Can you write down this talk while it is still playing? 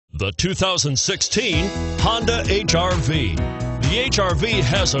The 2016 Honda HR-V. The HR-V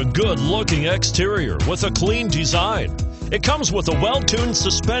has a good-looking exterior with a clean design. It comes with a well-tuned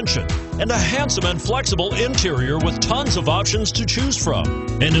suspension and a handsome and flexible interior with tons of options to choose from,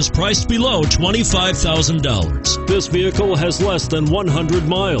 and is priced below $25,000. This vehicle has less than 100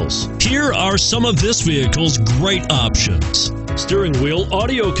 miles. Here are some of this vehicle's great options: steering wheel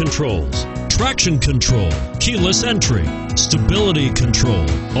audio controls, traction control, keyless entry, stability control,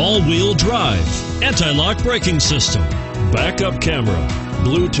 all-wheel drive, anti-lock braking system, backup camera,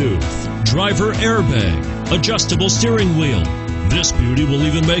 Bluetooth, driver airbag, adjustable steering wheel. This beauty will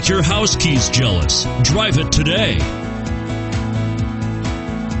even make your house keys jealous. Drive it today.